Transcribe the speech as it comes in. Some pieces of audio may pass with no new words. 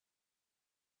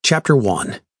Chapter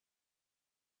 1.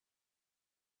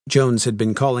 Jones had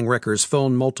been calling Recker's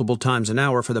phone multiple times an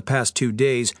hour for the past 2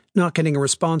 days, not getting a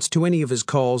response to any of his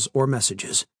calls or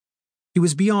messages. He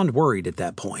was beyond worried at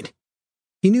that point.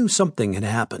 He knew something had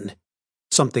happened.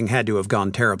 Something had to have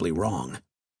gone terribly wrong.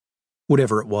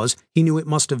 Whatever it was, he knew it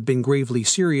must have been gravely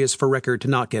serious for Recker to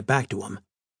not get back to him.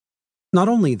 Not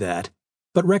only that,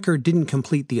 but Recker didn't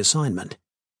complete the assignment.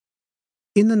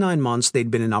 In the 9 months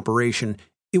they'd been in operation,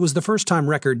 it was the first time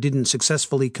Recker didn't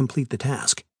successfully complete the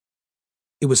task.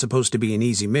 It was supposed to be an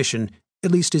easy mission,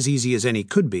 at least as easy as any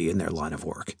could be in their line of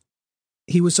work.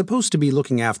 He was supposed to be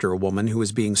looking after a woman who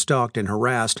was being stalked and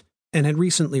harassed and had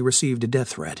recently received a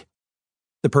death threat.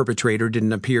 The perpetrator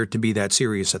didn't appear to be that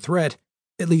serious a threat,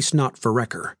 at least not for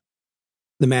Recker.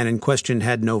 The man in question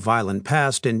had no violent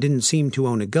past and didn't seem to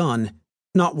own a gun,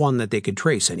 not one that they could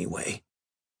trace anyway.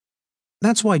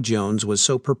 That's why Jones was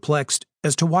so perplexed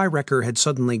as to why Recker had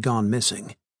suddenly gone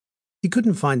missing. He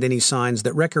couldn't find any signs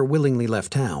that Recker willingly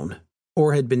left town,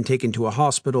 or had been taken to a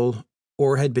hospital,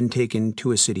 or had been taken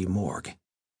to a city morgue.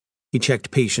 He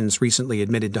checked patients recently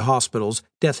admitted to hospitals,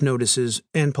 death notices,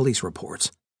 and police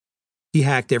reports. He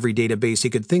hacked every database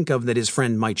he could think of that his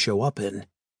friend might show up in.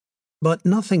 But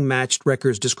nothing matched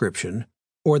Recker's description,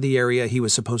 or the area he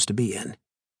was supposed to be in.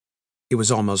 It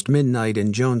was almost midnight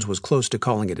and Jones was close to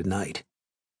calling it a night.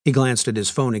 He glanced at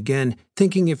his phone again,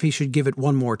 thinking if he should give it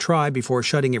one more try before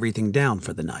shutting everything down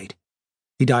for the night.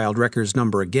 He dialed Recker's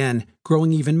number again,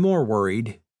 growing even more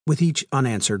worried with each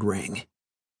unanswered ring.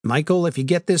 "Michael, if you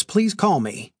get this, please call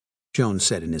me," Jones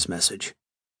said in his message.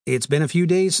 "It's been a few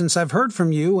days since I've heard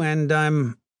from you, and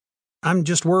I'm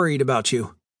just worried about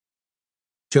you."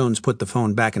 Jones put the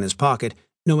phone back in his pocket,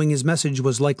 knowing his message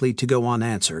was likely to go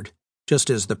unanswered, just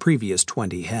as the previous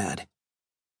 20 had.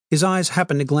 His eyes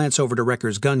happened to glance over to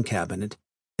Recker's gun cabinet,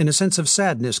 and a sense of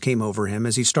sadness came over him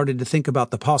as he started to think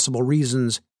about the possible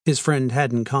reasons his friend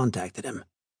hadn't contacted him.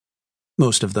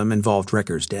 Most of them involved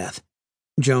Recker's death.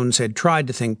 Jones had tried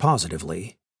to think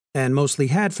positively, and mostly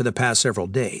had for the past several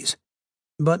days.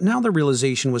 But now the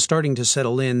realization was starting to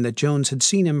settle in that Jones had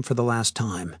seen him for the last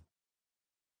time.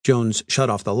 Jones shut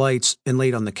off the lights and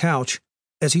laid on the couch,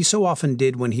 as he so often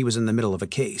did when he was in the middle of a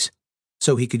case,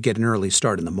 so he could get an early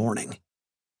start in the morning.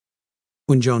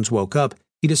 When Jones woke up,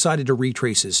 he decided to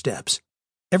retrace his steps,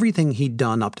 everything he'd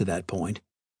done up to that point,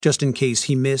 just in case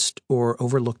he missed or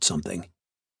overlooked something.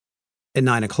 At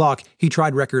 9 o'clock, he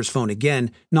tried Recker's phone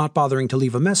again, not bothering to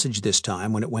leave a message this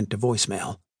time when it went to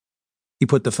voicemail. He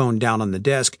put the phone down on the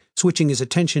desk, switching his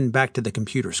attention back to the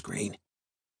computer screen.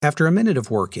 After a minute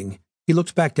of working, he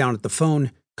looked back down at the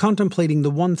phone, contemplating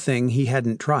the one thing he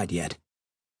hadn't tried yet.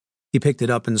 He picked it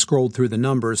up and scrolled through the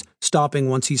numbers, stopping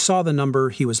once he saw the number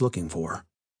he was looking for.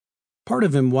 Part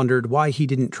of him wondered why he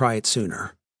didn't try it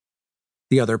sooner.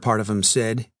 The other part of him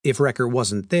said if Recker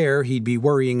wasn't there, he'd be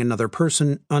worrying another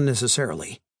person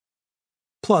unnecessarily.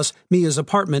 Plus, Mia's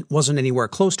apartment wasn't anywhere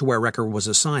close to where Recker was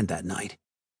assigned that night.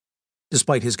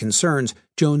 Despite his concerns,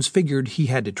 Jones figured he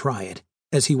had to try it,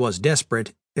 as he was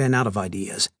desperate and out of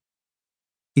ideas.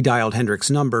 He dialed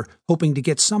Hendrick's number, hoping to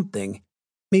get something,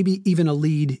 maybe even a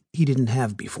lead he didn't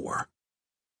have before.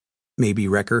 Maybe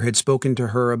Recker had spoken to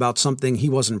her about something he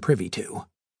wasn't privy to.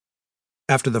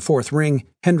 After the 4th ring,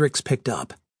 Hendricks picked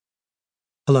up.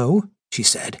 "Hello," she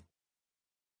said.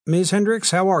 "Ms.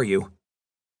 Hendricks, how are you?"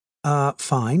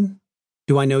 Fine.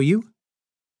 Do I know you?"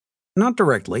 "Not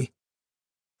directly.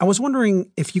 I was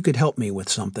wondering if you could help me with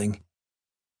something."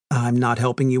 "I'm not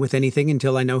helping you with anything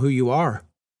until I know who you are,"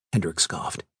 Hendricks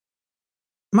scoffed.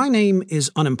 "My name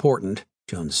is unimportant,"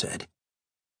 Jones said.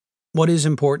 "What is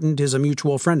important is a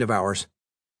mutual friend of ours."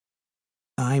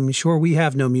 "I'm sure we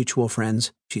have no mutual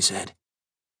friends," she said.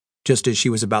 Just as she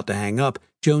was about to hang up,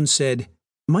 Jones said,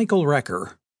 "Michael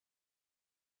Recker."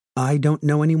 "I don't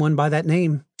know anyone by that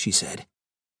name," she said.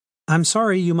 "I'm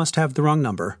sorry, you must have the wrong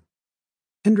number."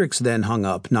 Hendricks then hung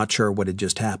up, not sure what had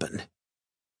just happened.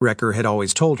 Recker had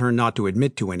always told her not to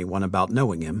admit to anyone about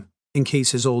knowing him, in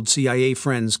case his old CIA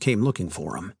friends came looking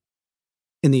for him.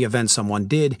 In the event someone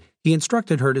did, he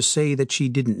instructed her to say that she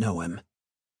didn't know him.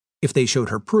 If they showed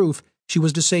her proof, she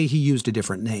was to say he used a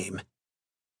different name.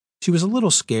 She was a little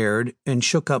scared and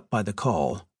shook up by the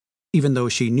call, even though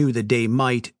she knew the day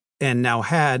might, and now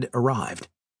had, arrived.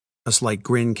 A slight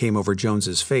grin came over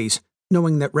Jones's face,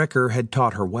 knowing that Recker had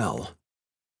taught her well.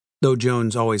 Though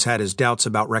Jones always had his doubts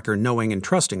about Recker knowing and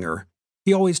trusting her,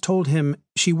 he always told him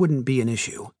she wouldn't be an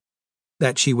issue,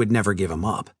 that she would never give him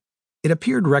up. It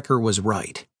appeared Recker was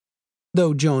right,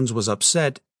 though Jones was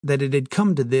upset that it had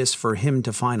come to this for him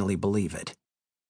to finally believe it.